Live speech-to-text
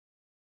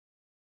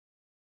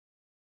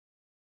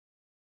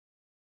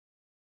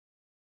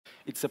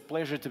It's a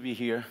pleasure to be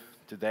here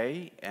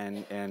today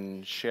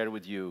and share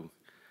with you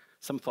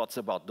some thoughts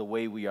about the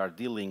way we are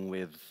dealing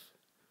with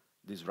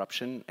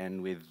disruption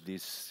and with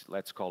this,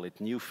 let's call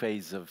it, new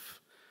phase of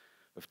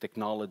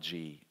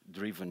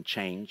technology-driven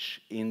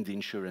change in the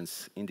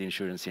insurance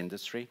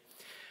industry.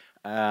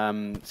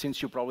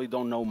 Since you probably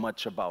don't know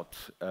much about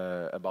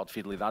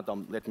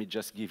Fidelidade, let me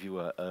just give you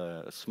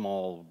a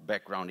small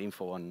background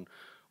info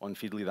on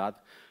Fidelidade.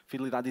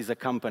 Fidelidade is a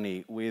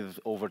company with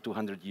over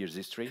 200 years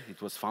history.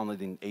 It was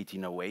founded in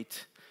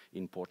 1808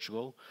 in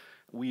Portugal.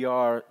 We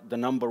are the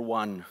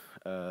 #1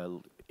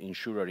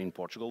 insurer in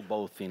Portugal,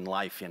 both in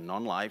life and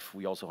non-life.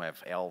 We also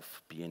have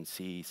health,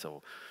 P&C,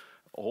 so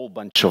a whole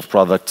bunch of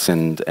products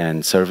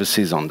and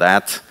services on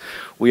that.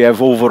 We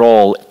have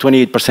overall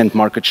 28%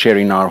 market share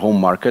in our home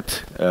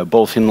market,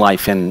 both in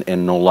life and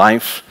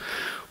non-life.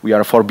 We are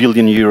a 4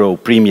 billion euro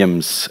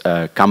premiums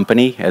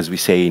company, as we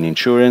say in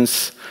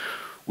insurance.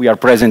 We are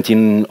present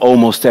in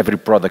almost every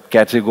product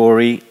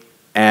category,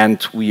 and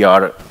we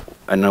are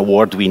an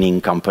award-winning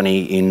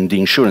company in the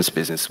insurance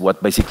business.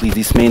 What basically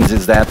this means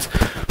is that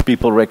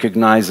people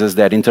recognize us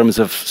that in terms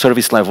of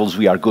service levels,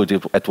 we are good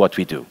at what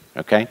we do,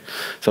 okay?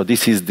 So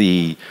this is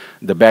the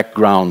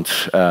background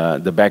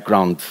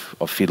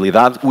of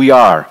Fidelidade. We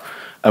are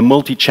a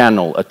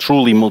multi-channel, a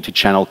truly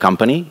multi-channel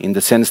company in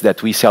the sense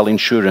that we sell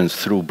insurance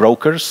through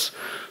brokers,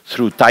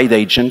 through tied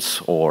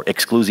agents or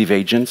exclusive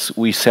agents.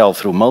 We sell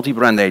through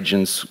multi-brand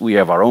agents. We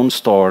have our own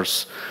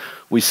stores.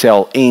 We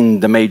sell in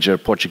the major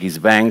Portuguese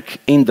bank,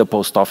 in the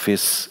post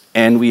office,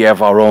 and we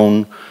have our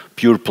own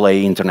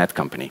pure-play internet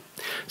company.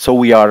 So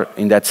we are,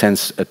 in that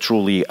sense, a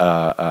truly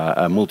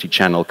a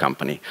multi-channel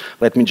company.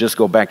 Let me just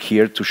go back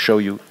here to show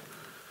you.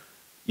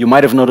 You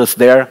might have noticed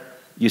there,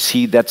 you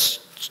see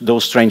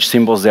those strange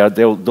symbols there,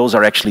 those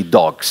are actually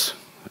dogs,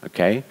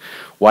 okay?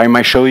 Why am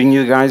I showing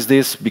you guys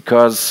this?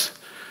 Because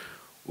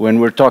when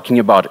we're talking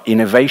about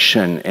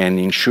innovation and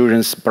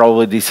insurance,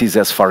 probably this is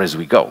as far as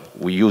we go.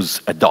 We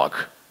use a dog,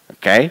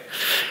 okay?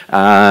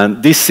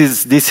 This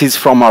is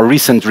from our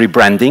recent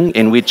rebranding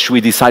in which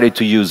we decided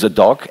to use a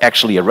dog,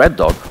 actually a red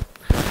dog,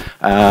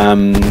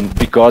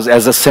 because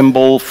as a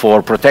symbol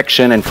for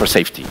protection and for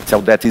safety. So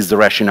that is the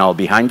rationale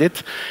behind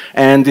it.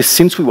 And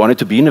since we wanted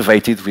to be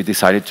innovative, we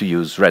decided to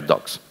use red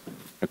dogs,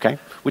 okay?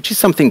 Which is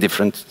something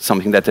different,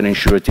 something that an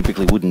insurer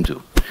typically wouldn't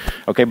do.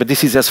 Okay, but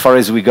this is as far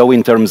as we go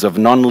in terms of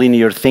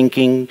non-linear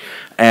thinking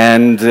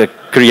and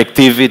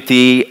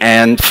creativity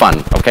and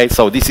fun, okay?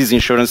 So this is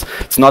insurance.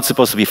 It's not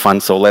supposed to be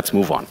fun, so let's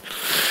move on.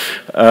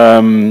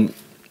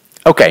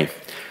 Okay,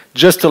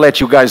 just to let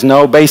you guys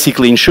know,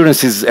 basically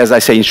insurance is, as I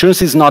say,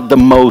 insurance is not the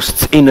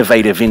most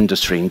innovative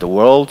industry in the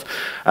world.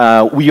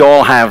 We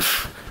all have,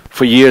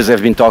 for years,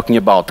 I've been talking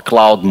about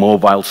cloud,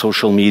 mobile,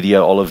 social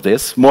media, all of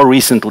this. More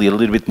recently, a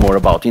little bit more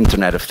about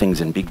Internet of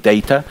Things and big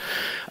data.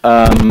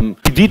 We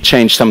did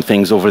change some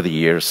things over the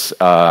years.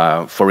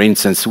 For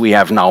instance, we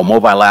have now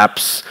mobile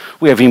apps.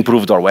 We have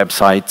improved our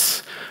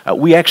websites.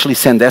 We actually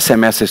send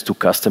SMSs to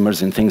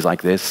customers and things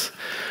like this.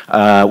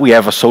 We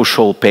have a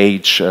social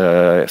page.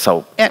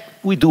 So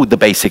we do the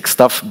basic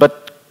stuff,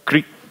 but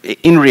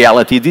in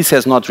reality, this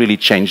has not really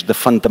changed the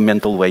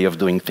fundamental way of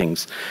doing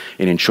things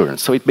in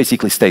insurance. So it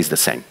basically stays the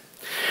same.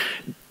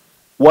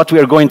 What we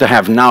are going to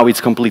have now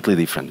is completely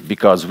different,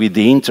 because with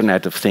the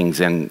Internet of Things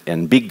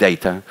and big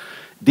data,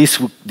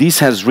 this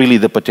has really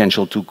the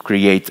potential to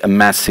create a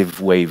massive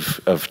wave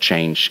of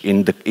change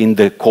in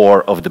the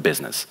core of the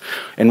business.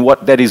 And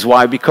that is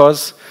why,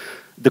 because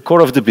the core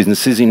of the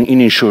business is in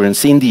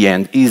insurance, in the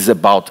end, is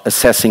about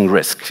assessing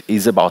risk,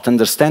 is about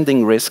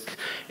understanding risk,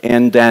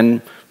 and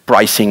then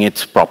pricing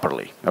it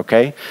properly,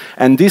 okay?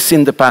 And this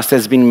in the past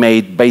has been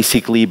made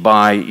basically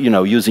by,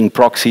 using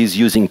proxies,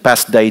 using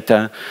past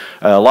data,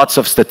 lots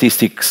of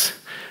statistics,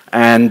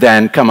 and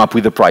then come up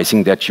with the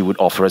pricing that you would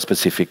offer a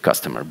specific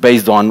customer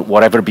based on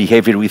whatever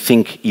behavior we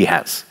think he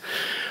has.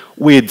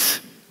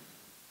 With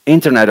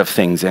Internet of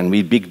Things and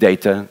with big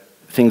data,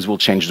 things will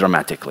change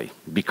dramatically,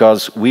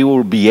 because we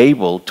will be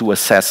able to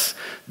assess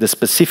the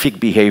specific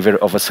behavior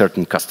of a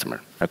certain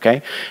customer,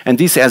 okay? And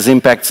this has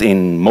impacts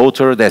in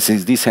motor, this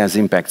has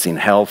impacts in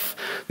health,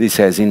 this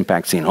has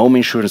impacts in home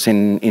insurance,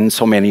 in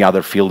so many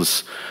other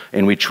fields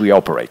in which we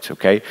operate,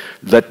 okay?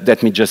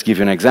 Let me just give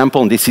you an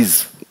example, and this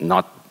is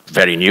not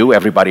very new,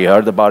 everybody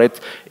heard about it.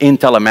 In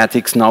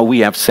telematics, now we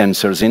have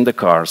sensors in the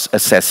cars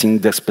assessing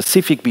the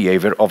specific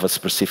behavior of a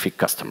specific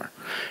customer.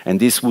 And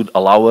this would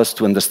allow us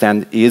to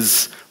understand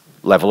his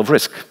level of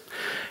risk.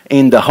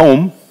 In the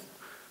home,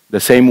 the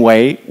same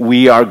way,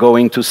 we are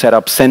going to set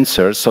up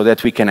sensors so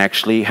that we can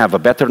actually have a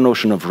better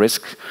notion of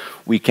risk.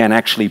 We can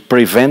actually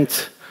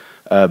prevent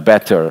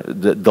better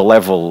the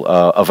level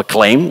of a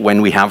claim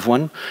when we have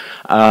one.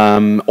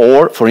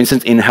 Or, for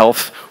instance, in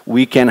health,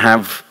 we can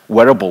have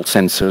wearable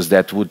sensors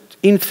that would,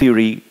 in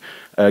theory,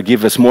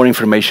 give us more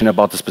information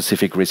about the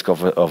specific risk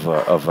of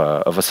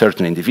a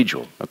certain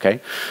individual,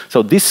 okay?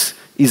 So this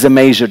is a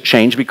major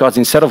change, because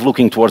instead of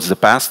looking towards the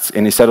past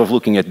and instead of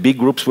looking at big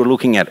groups, we're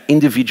looking at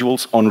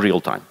individuals on real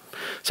time.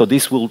 So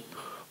this will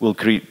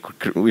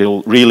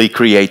really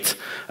create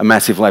a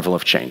massive level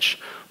of change.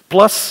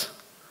 Plus,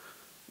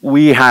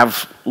 we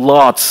have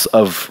lots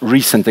of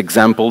recent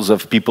examples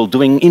of people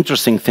doing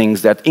interesting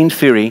things that, in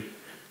theory,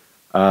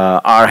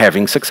 are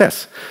having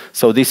success.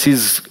 So this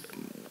is,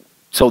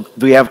 so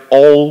we have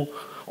all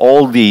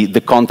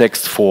the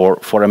context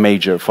for a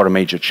major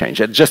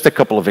change. Just a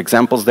couple of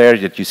examples there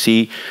that you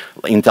see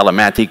in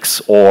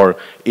telematics or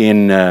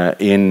in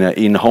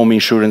home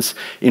insurance.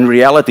 In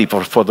reality,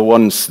 for the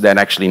ones that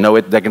actually know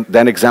it,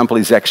 that example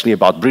is actually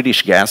about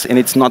British Gas, and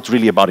it's not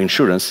really about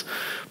insurance.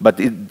 But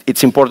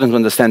it's important to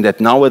understand that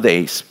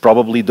nowadays,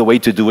 probably the way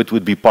to do it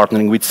would be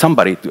partnering with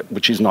somebody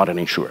which is not an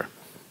insurer,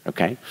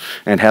 okay,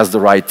 and has the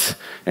right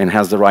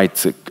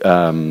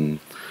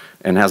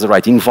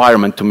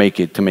environment to make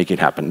it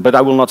happen. But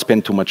I will not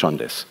spend too much on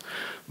this.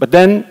 But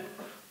then,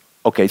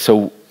 okay,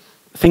 so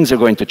things are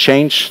going to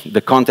change.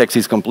 The context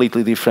is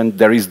completely different.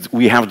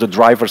 We have the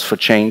drivers for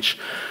change,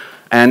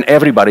 and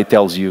everybody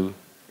tells you,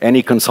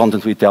 any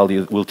consultant will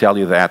tell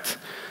you that,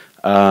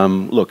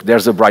 look,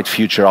 there's a bright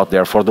future out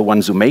there for the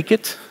ones who make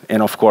it,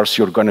 and of course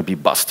you're going to be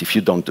bust if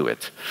you don't do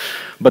it.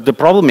 But the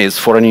problem is,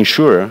 for an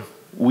insurer,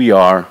 we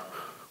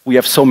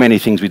have so many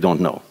things we don't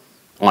know,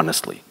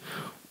 honestly.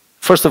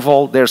 First of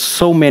all, there's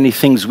so many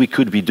things we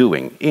could be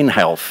doing in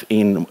health,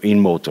 in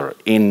motor,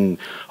 in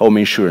home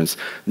insurance.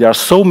 There are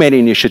so many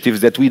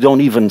initiatives that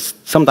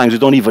sometimes we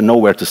don't even know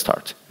where to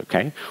start,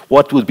 okay?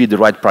 What would be the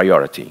right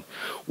priority?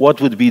 What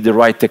would be the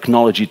right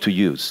technology to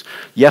use?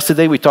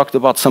 Yesterday we talked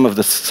about some of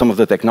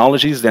the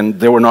technologies, and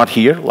they were not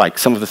here, like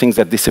some of the things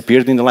that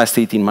disappeared in the last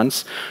 18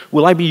 months.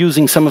 Will I be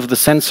using some of the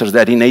sensors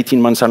that in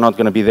 18 months are not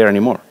going to be there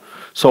anymore?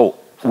 So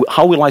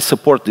how will I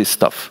support this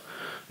stuff?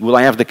 Will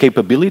I have the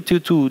capability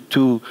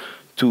to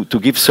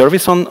give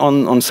service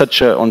on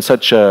such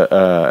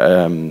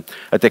a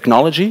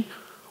technology?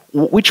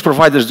 Which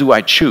providers do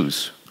I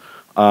choose?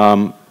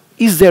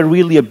 Is there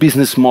really a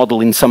business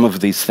model in some of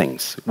these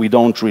things? We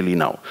don't really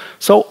know.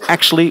 So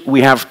actually,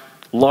 we have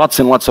lots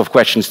and lots of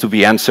questions to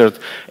be answered,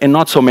 and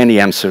not so many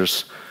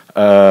answers,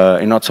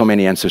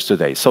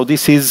 today. So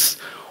this is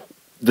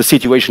the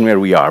situation where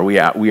we are.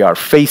 We are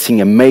facing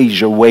a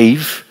major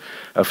wave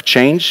of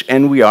change,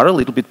 and we are a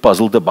little bit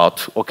puzzled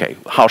about, okay,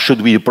 how should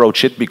we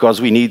approach it?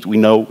 Because we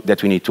know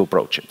that we need to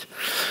approach it.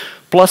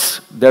 Plus,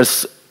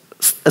 there's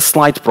a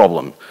slight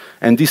problem,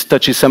 and this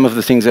touches some of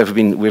the things that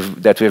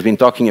we've been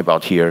talking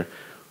about here.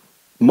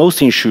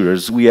 Most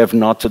insurers, we have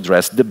not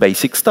addressed the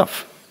basic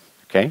stuff,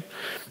 okay?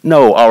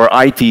 No, our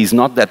IT is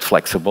not that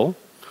flexible.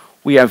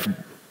 We have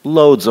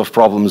loads of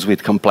problems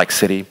with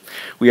complexity.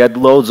 We had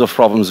loads of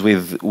problems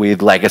with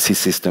legacy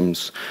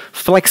systems.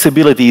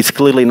 Flexibility is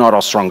clearly not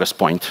our strongest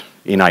point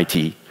in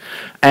IT.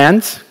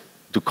 And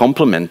to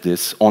complement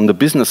this, on the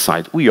business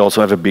side, we also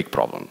have a big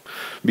problem.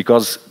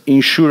 Because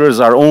insurers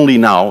are only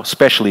now,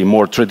 especially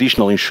more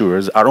traditional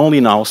insurers, are only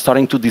now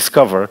starting to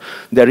discover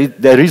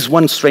there is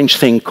one strange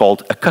thing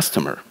called a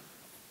customer.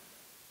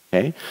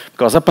 Okay?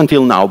 Because up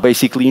until now,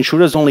 basically,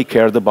 insurers only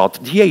cared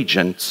about the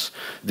agents,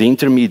 the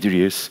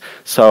intermediaries.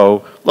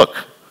 So, look,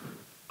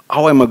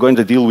 how am I going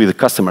to deal with the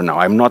customer now?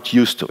 I'm not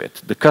used to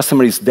it. The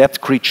customer is that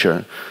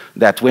creature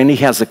that when he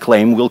has a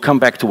claim, will come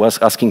back to us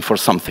asking for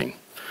something.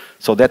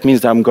 So that means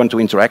that I'm going to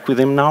interact with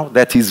him now?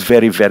 That is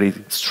very, very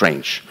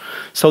strange.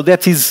 So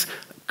that is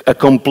a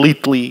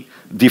completely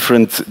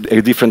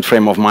different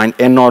frame of mind,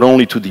 and not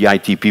only to the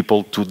IT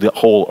people, to the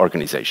whole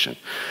organization.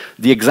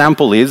 The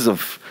example is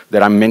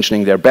that I'm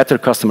mentioning there, better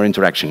customer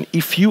interaction.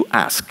 If you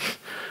ask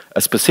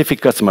a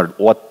specific customer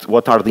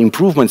what are the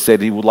improvements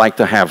that he would like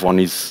to have on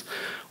his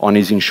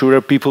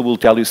insurer, people will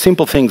tell you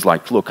simple things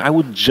like, look, I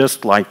would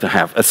just like to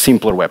have a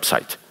simpler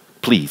website,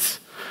 please.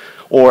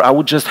 Or I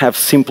would just have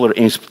simpler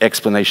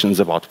explanations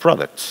about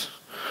products.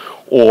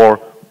 Or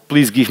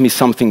please give me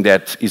something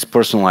that is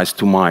personalized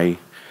to my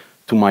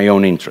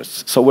own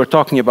interests. So we're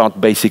talking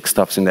about basic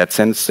stuff in that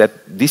sense, that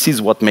this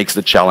is what makes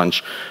the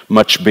challenge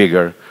much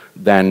bigger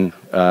than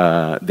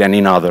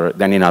in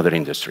other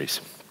industries.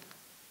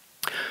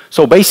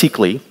 So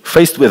basically,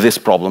 faced with this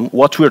problem,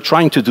 what we're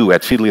trying to do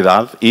at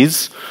Fidelidade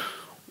is,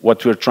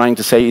 what we're trying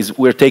to say is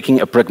we're taking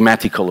a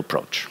pragmatical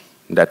approach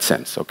in that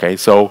sense, okay?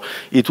 So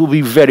it will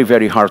be very,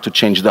 very hard to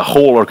change the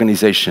whole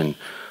organization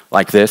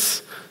like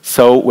this.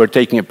 So we're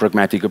taking a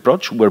pragmatic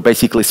approach. We're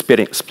basically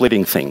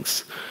splitting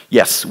things.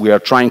 Yes, we are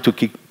trying to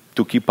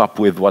keep up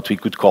with what we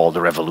could call the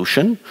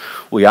revolution.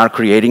 We are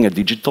creating a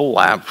digital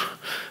lab,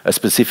 a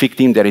specific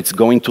team that is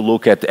going to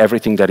look at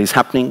everything that is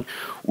happening.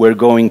 We're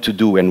going to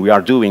do, and we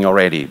are doing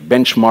already,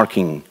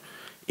 benchmarking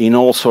in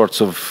all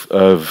sorts of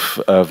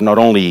not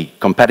only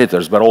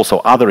competitors, but also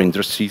other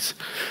industries.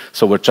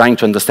 So we're trying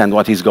to understand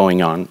what is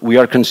going on. We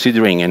are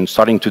considering and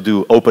starting to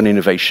do open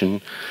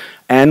innovation,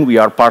 and we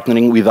are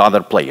partnering with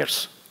other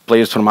players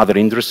from other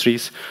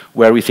industries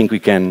where we think we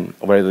can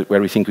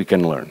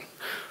learn.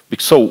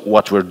 So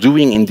what we're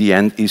doing in the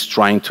end is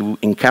trying to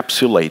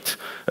encapsulate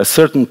a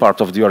certain part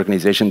of the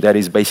organization that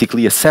is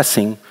basically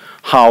assessing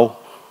how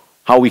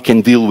we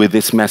can deal with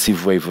this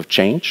massive wave of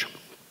change.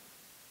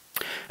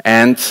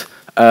 And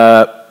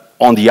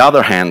on the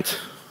other hand,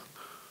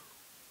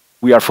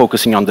 we are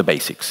focusing on the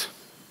basics,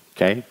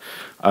 okay?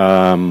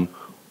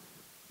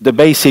 the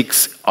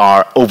basics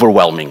are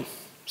overwhelming.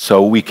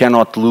 So we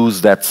cannot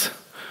lose that.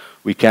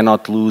 We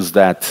cannot lose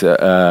that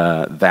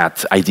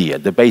idea.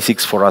 The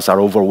basics for us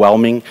are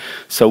overwhelming,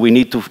 so we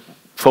need to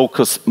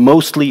focus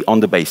mostly on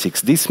the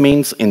basics. This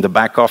means in the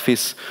back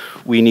office,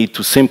 we need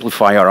to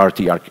simplify our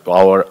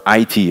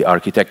IT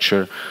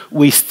architecture.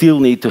 We still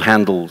need to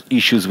handle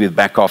issues with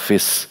back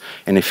office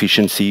and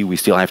efficiency. We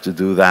still have to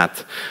do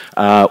that.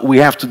 We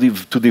have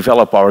to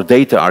develop our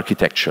data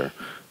architecture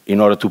in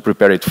order to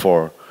prepare it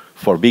for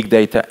big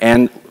data.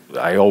 And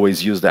I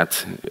always use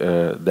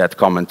that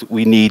comment,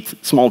 we need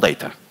small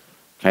data.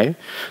 Okay?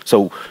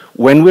 So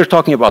when we're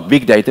talking about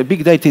big data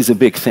is a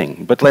big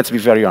thing, but let's be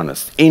very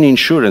honest. In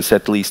insurance,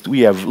 at least,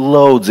 we have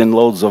loads and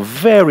loads of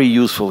very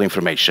useful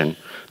information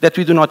that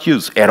we do not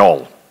use at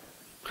all.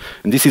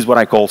 And this is what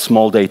I call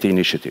small data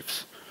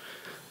initiatives.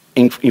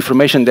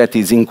 Information that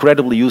is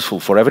incredibly useful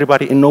for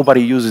everybody and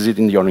nobody uses it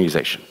in the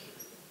organization.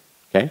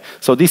 Okay?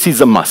 So this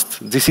is a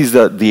must. This is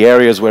the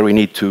areas where we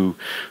need to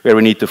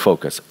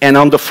focus. And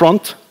on the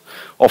front,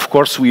 of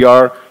course, we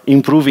are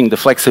improving the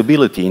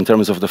flexibility in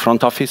terms of the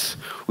front office.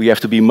 We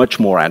have to be much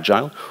more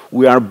agile.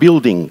 We are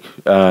building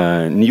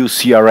new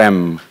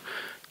CRM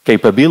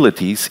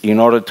capabilities in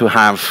order to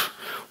have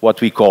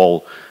what we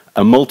call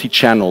a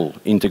multi-channel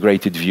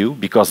integrated view,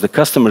 because the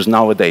customers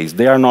nowadays,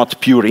 they are not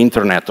pure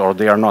internet or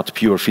they are not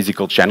pure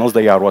physical channels,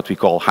 they are what we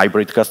call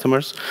hybrid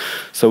customers.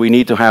 So we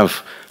need to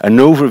have an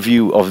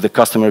overview of the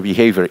customer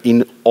behavior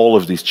in all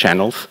of these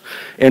channels,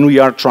 and we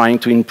are trying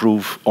to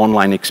improve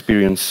online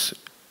experience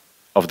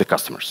of the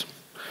customers.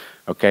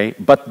 Okay?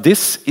 But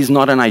this is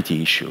not an IT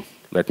issue,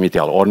 let me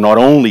tell, or not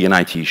only an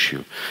IT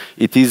issue.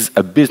 It is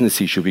a business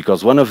issue,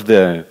 because one of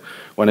the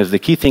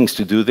key things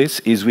to do this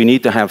is we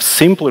need to have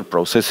simpler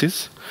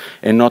processes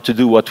and not to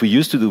do what we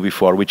used to do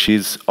before, which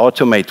is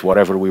automate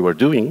whatever we were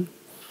doing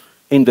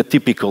in the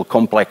typical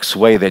complex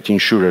way that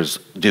insurers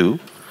do.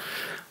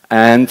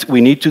 And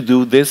we need to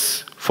do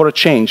this for a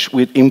change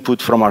with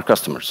input from our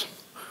customers,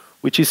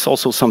 which is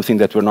also something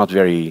that we're not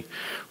very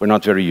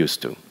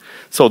used to.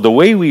 So the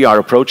way we are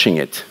approaching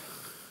it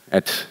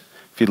at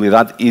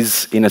Fidelidade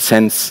is, in a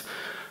sense,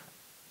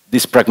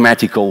 this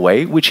pragmatical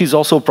way, which is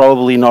also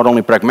probably not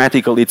only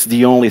pragmatical, it's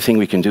the only thing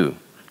we can do.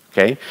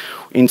 Okay?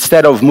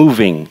 Instead of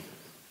moving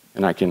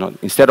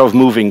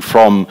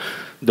from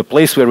the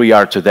place where we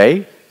are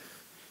today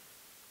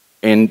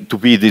and to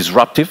be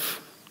disruptive,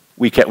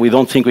 we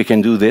don't think we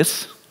can do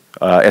this,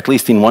 at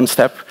least in one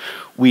step.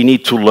 We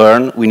need to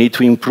learn, we need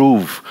to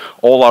improve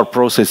all our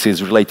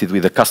processes related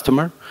with the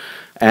customer.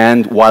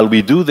 And while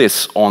we do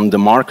this on the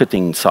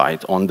marketing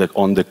side, on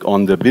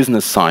the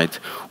business side,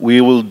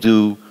 we will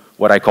do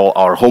what I call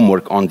our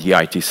homework on the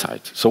IT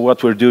side. So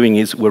what we're doing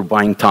is we're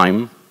buying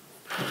time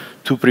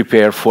to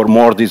prepare for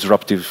more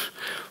disruptive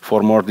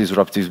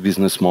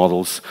business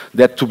models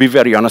that, to be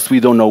very honest, we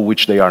don't know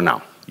which they are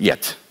now,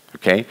 yet.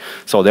 Okay?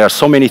 So there are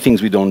so many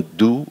things we don't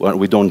do, or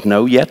we don't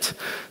know yet,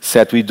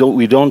 that we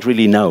don't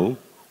really know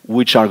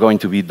which are going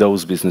to be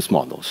those business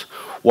models.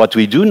 What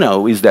we do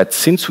know is that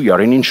since we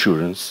are in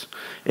insurance,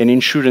 and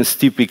insurance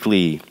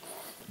typically,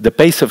 the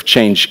pace of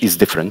change is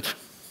different,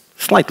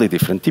 slightly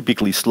different,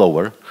 typically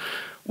slower.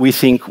 We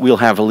think we'll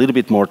have a little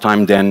bit more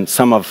time than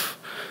some of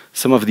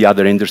the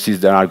other industries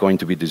that are going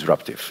to be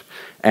disruptive.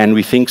 And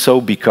we think so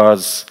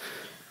because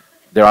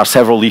there are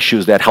several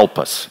issues that help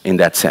us in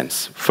that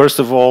sense. First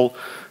of all,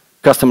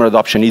 customer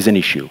adoption is an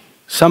issue.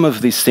 Some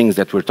of these things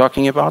that we're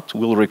talking about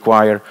will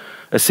require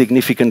a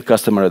significant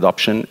customer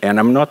adoption, and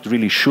I'm not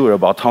really sure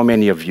about how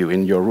many of you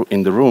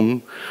in the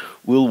room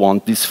will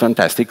want these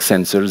fantastic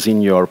sensors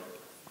in your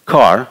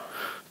car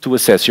to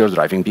assess your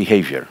driving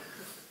behavior.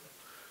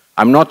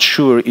 I'm not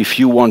sure if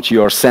you want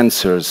your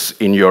sensors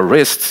in your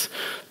wrists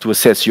to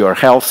assess your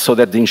health so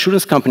that the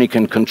insurance company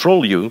can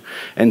control you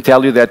and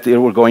tell you that they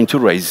were going to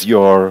raise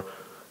your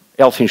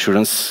health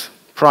insurance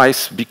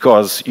price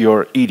because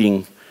you're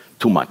eating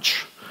too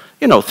much.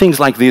 You know, things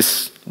like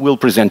this will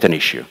present an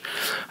issue.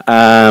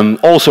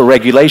 Also,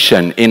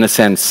 regulation, in a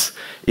sense,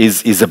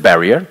 is a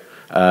barrier.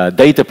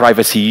 Data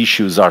privacy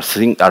issues are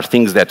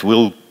things that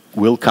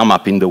will come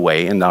up in the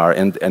way and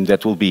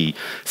that will be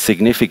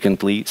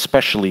significantly,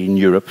 especially in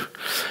Europe.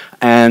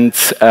 And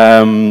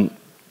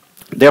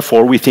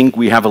therefore, we think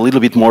we have a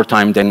little bit more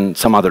time than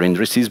some other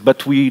industries,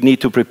 but we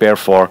need to prepare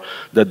for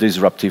the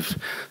disruptive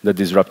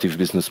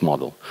business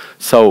model.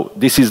 So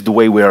this is the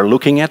way we are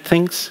looking at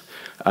things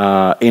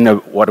in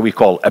what we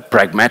call a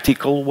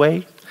pragmatical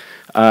way.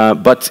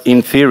 But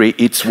in theory,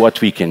 it's what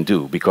we can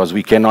do, because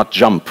we cannot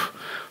jump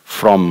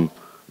from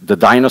the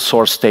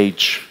dinosaur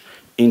stage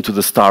into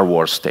the Star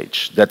Wars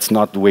stage. That's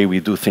not the way we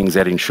do things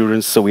at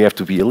insurance, so we have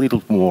to be a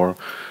little more,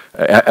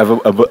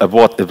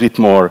 a bit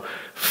more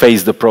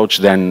phased approach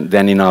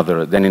than in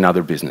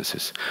other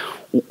businesses.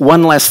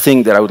 One last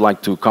thing that I would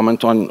like to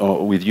comment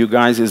on with you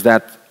guys is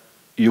that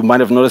you might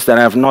have noticed that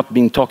I have not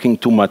been talking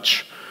too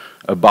much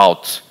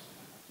about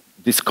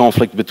this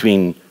conflict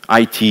between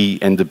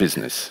IT and the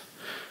business.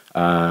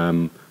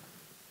 To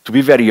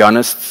be very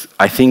honest,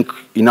 I think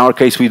in our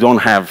case we don't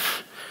have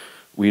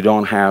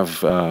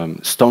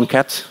stone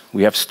cats,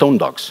 we have stone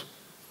dogs.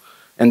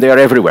 and they are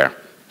everywhere.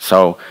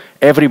 So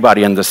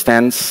everybody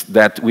understands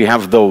that we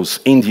have those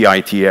in the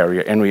IT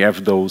area and we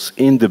have those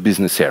in the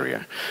business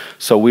area.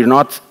 So we're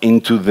not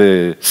into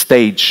the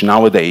stage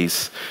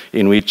nowadays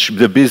in which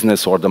the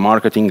business or the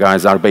marketing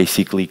guys are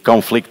basically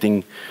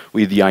conflicting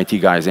with the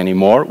IT guys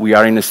anymore. We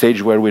are in a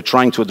stage where we're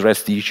trying to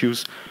address the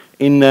issues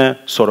in a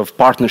sort of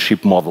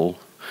partnership model.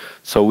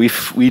 So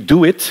if we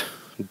do it,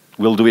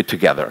 we'll do it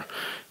together.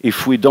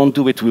 If we don't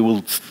do it, we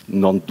will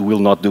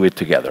not do it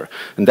together.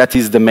 And that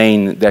is the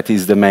main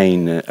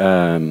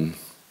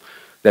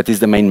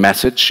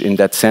message in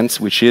that sense,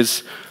 which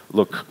is,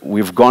 look,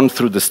 we've gone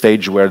through the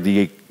stage where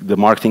the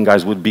marketing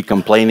guys would be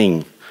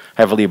complaining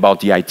heavily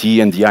about the IT,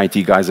 and the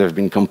IT guys have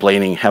been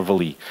complaining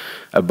heavily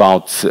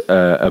about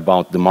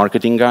the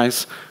marketing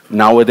guys.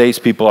 Nowadays,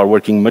 people are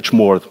working much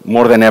more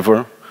than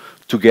ever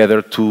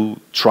together to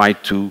try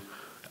to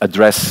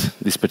address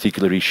this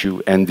particular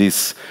issue and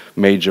this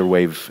major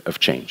wave of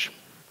change.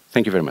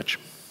 Thank you very much.